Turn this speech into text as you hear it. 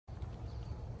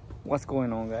What's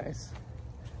going on, guys?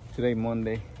 Today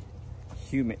Monday,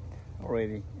 humid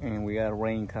already, and we got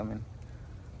rain coming,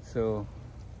 so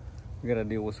we gotta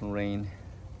deal with some rain.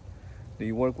 Do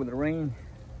you work with the rain?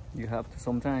 You have to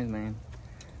sometimes, man.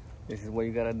 This is what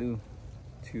you gotta do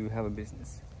to have a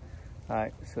business. All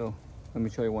right, so let me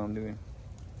show you what I'm doing.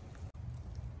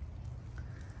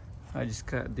 I just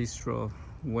cut this straw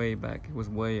way back. It was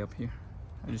way up here.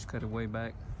 I just cut it way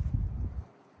back.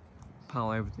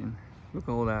 Pile everything. Look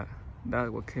at all that.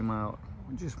 That's what came out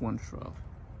with just one straw.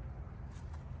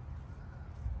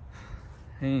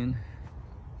 And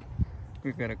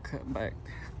we gotta cut back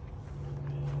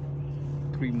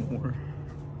 3 more.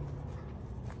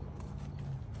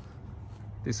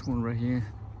 This one right here.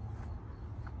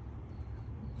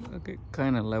 Okay,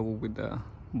 kind of level with the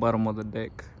bottom of the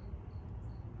deck.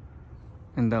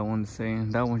 And that one's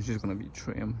saying that one's just gonna be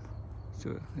trimmed,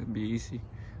 so it'll be easy.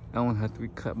 That one had to be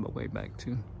cut way back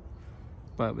too.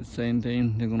 But the same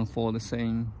thing, they're gonna follow the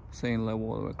same level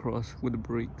all the way across with the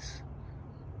bricks.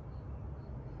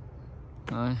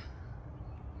 Alright.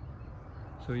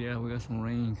 So yeah, we got some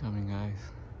rain coming, guys.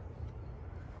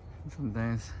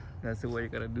 Sometimes that's the way you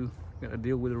gotta do. You gotta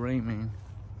deal with the rain, man.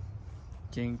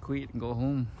 Can't quit and go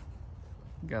home.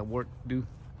 You got work to do.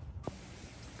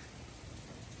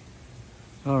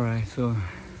 Alright, so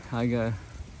I got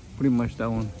pretty much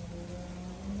that one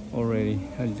already.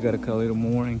 I just gotta cut a little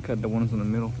more and cut the ones in the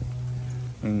middle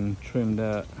and trim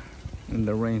that, and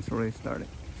the rain's already started.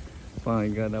 Finally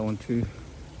got that one too.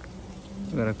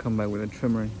 I gotta come back with a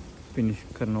trimmer and finish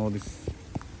cutting all this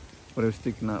whatever's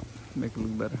sticking up, make it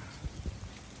look better.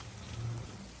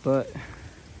 But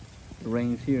the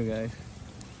rain's here, guys.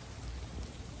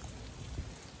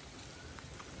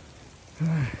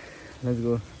 Let's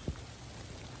go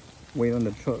wait on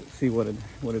the truck, see what it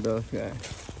does,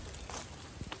 guys.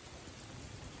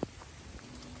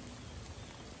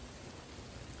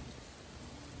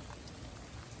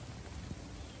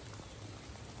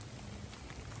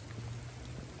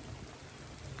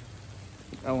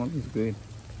 That one is good.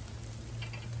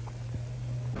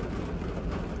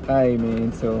 Alright,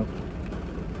 man, so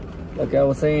like I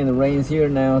was saying, the rain's here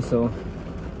now, so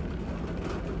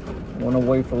I want to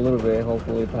wait for a little bit.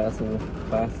 Hopefully it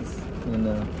passes and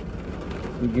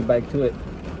we get back to it.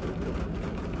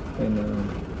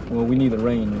 And well, we need the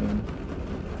rain, man.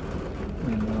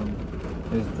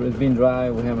 And it's been dry.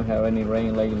 We haven't had any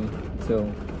rain lately,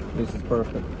 so this is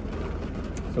perfect.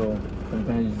 So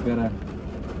sometimes you just gotta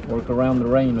work around the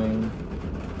rain, man.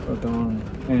 Work on.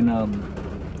 And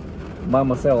by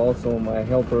myself also, my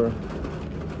helper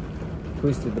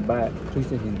twisted his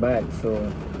back,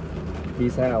 so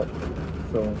he's out.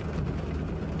 So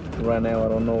right now I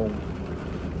don't know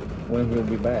when he'll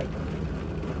be back.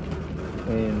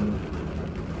 And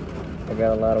I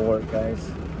got a lot of work,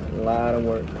 guys. A lot of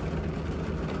work.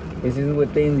 This is when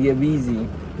things get busy.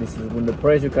 This is when the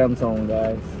pressure comes on,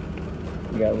 guys.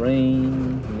 We got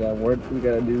rain, we got work we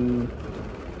gotta do,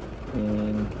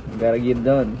 and we gotta get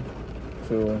done.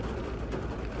 So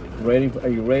are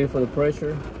you ready for the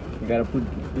pressure? You gotta put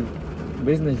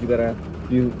business, you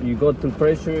go through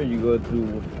pressure, you go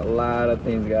through a lot of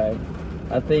things, guys.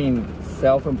 I think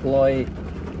self-employed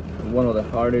is one of the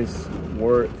hardest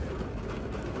work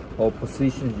or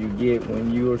positions you get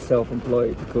when you're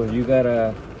self-employed, because you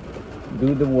gotta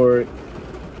do the work.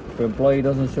 If the employee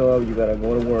doesn't show up, you gotta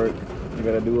go to work. You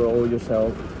gotta do it all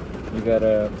yourself. You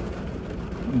gotta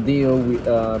deal with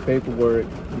paperwork.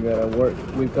 You gotta work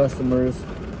with customers.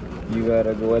 You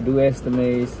gotta go and do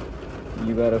estimates.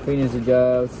 You gotta finish the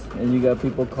jobs, and you got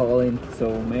people calling.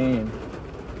 So man,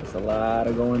 there's a lot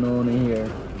of going on in here.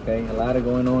 Okay, a lot of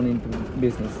going on into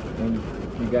business, and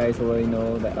you guys already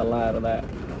know that a lot of that.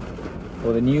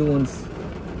 For the new ones,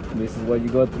 this is what you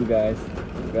go through, guys.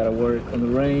 You gotta work on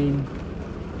the rain.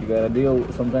 You gotta deal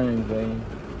sometimes, man.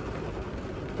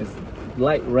 It's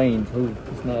light rain too.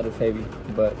 It's not as heavy,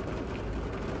 but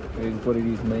it is what it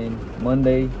is, man.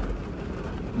 Monday.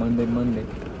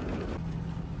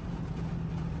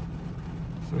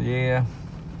 So yeah,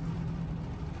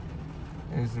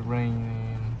 it's the rain,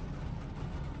 man.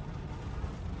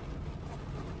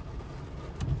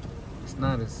 It's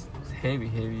not as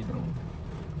heavy though.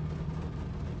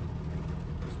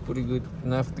 It's pretty good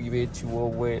enough to get you all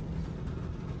wet.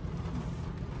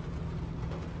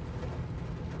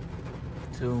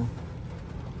 So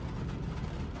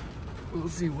we'll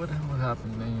see what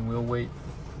happens, man. We'll wait.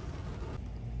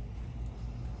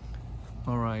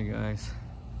 All right, guys.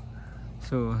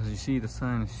 So as you see, the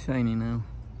sun is shining now.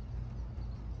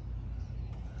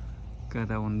 Got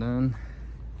that one done.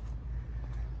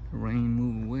 The rain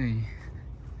moved away,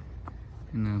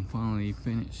 and then finally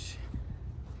finished.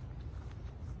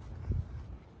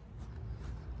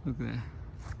 Look at that.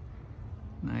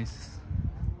 Nice.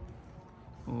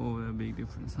 Oh, that big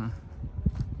difference, huh?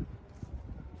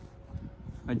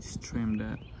 I just trimmed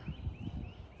that.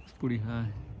 It's pretty high.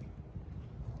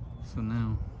 So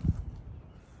now,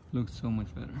 looks so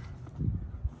much better.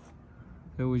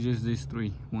 It was just these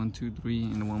three. 1, 2, 3,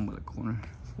 and the one by the corner.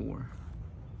 4.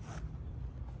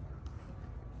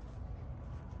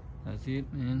 That's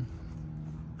it, man.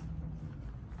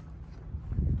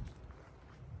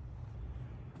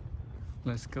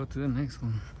 Let's go to the next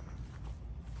one.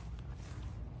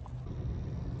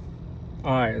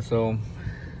 Alright, so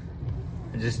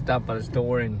I just stopped at the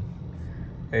store and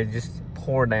it just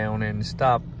poured down and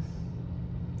stopped.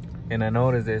 And I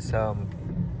noticed there's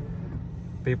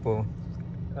people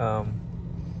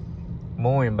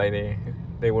mowing by there.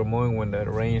 They were mowing when the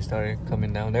rain started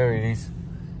coming down. There it is.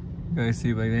 You guys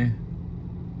see by there?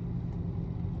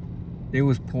 It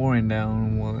was pouring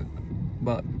down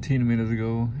about 10 minutes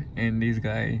ago, and this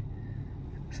guy,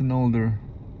 it's an older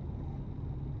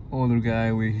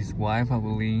guy with his wife, I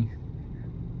believe.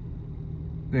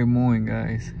 They're mowing,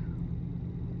 guys.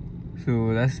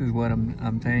 So that's just what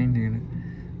I'm saying. You know,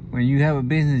 when you have a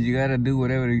business, you gotta do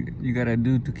whatever you gotta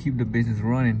do to keep the business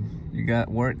running. You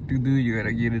got work to do, you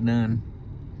gotta get it done.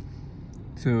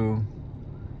 So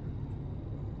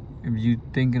if you're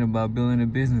thinking about building a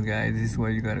business, guys, this is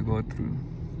what you gotta go through.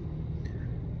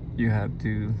 You have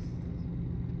to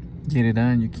get it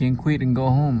done. You can't quit and go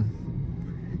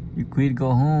home. You quit,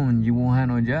 go home, and you won't have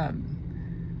no job.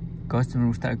 Customer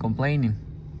will start complaining.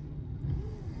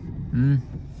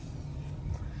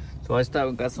 So I stopped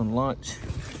and got some lunch.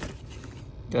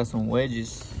 Got some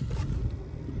wedges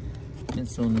and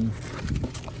some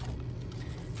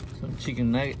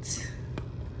chicken nuggets.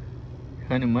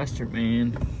 Honey mustard,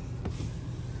 man.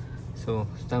 So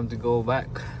it's time to go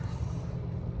back.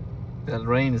 That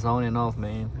rain is on and off,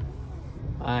 man.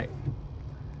 Alright,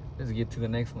 let's get to the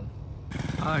next one.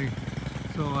 Alright,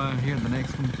 so here's the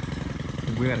next one.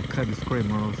 We gotta cut the scrape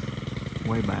rolls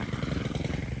way back.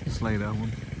 Just like that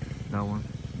one, that one,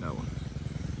 that one.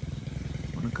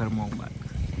 I'm gonna cut them all back.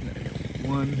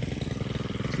 1,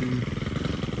 2,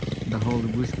 the whole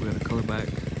bush we gotta color back,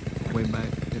 way back,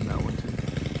 and that one too.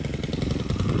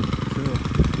 So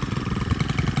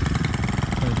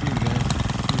that's it, guys.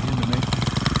 See you in the next one.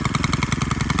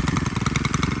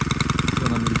 So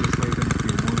I'm gonna just like them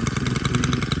here. 1, 2,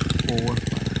 3, 4,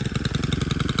 5.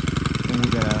 And we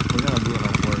gotta do a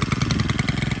lot of work.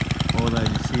 All that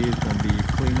you see is gonna be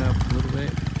clean up a little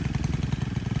bit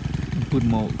and put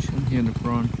mulch in here in the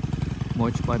front.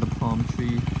 Mulch by the palm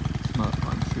tree. It's not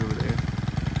palm tree over there.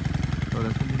 So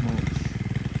that's gonna be mulch.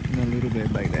 And a little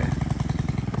bit back there.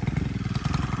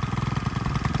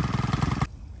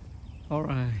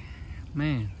 Alright,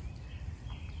 man.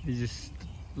 It's just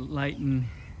lighting.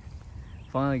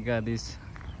 Finally got this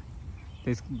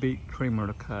big trimmer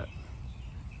to cut.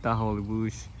 That whole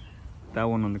bush. That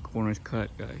one on the corner is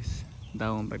cut, guys. That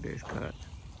one back there is cut.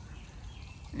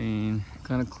 And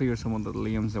kind of clear some of the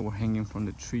limbs that were hanging from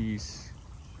the trees.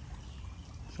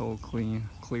 It's all clear,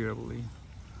 I believe.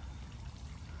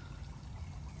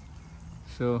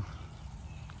 So,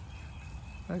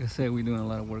 like I said, we're doing a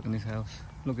lot of work in this house.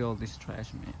 Look at all this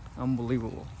trash, man.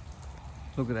 Unbelievable.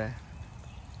 Look at that.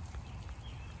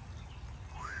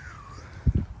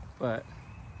 But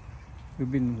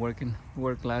we've been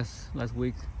worked last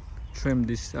week. Trimmed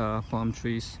these palm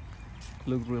trees.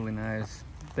 Looked really nice.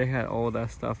 They had all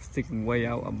that stuff sticking way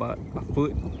out about a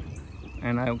foot,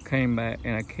 and I came back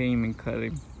and I came and cut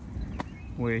him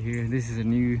way here. This is a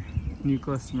new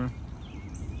customer.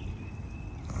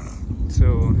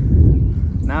 So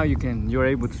now you're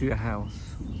able to see a house.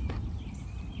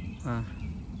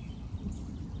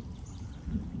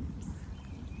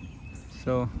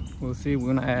 So we'll see.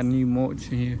 We're gonna add new mulch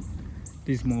here.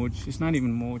 This mulch, it's not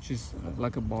even mulch, it's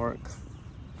like a bark.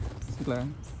 See that?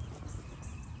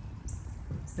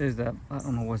 There's that, I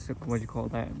don't know what you call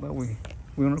that, but we're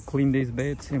gonna clean these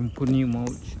beds and put new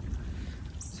mulch.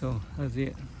 So that's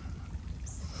it.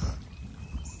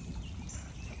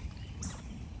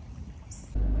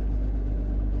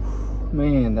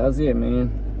 Man, that's it,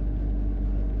 man.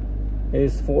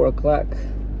 It's 4 o'clock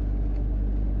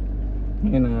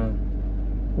and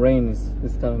rain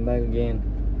is coming back again.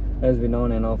 It's been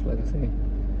on and off, like I say,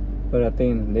 but I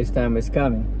think this time it's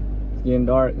coming. It's getting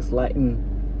dark, it's lighting.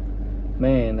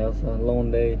 Man, that was a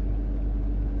long day.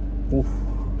 Oof.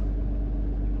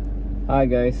 Alright,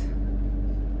 guys,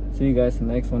 see you guys in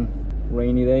the next one.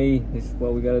 Rainy day, this is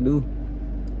what we gotta do.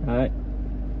 Alright,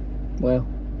 well,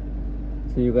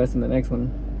 see you guys in the next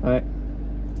one. Alright,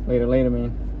 later,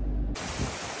 man.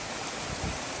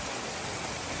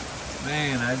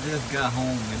 Man, I just got home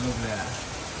and look at that.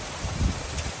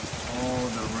 All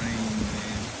the rain,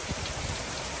 man.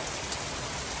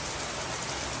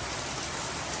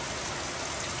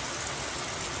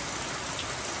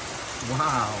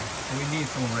 Wow, we need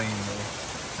some rain though.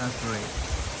 That's great.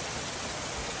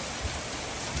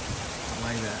 I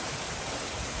like that.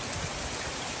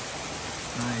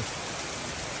 Nice.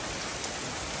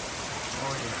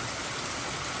 Oh yeah.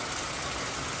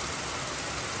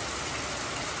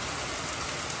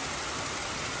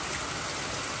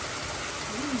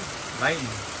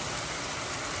 Lightning.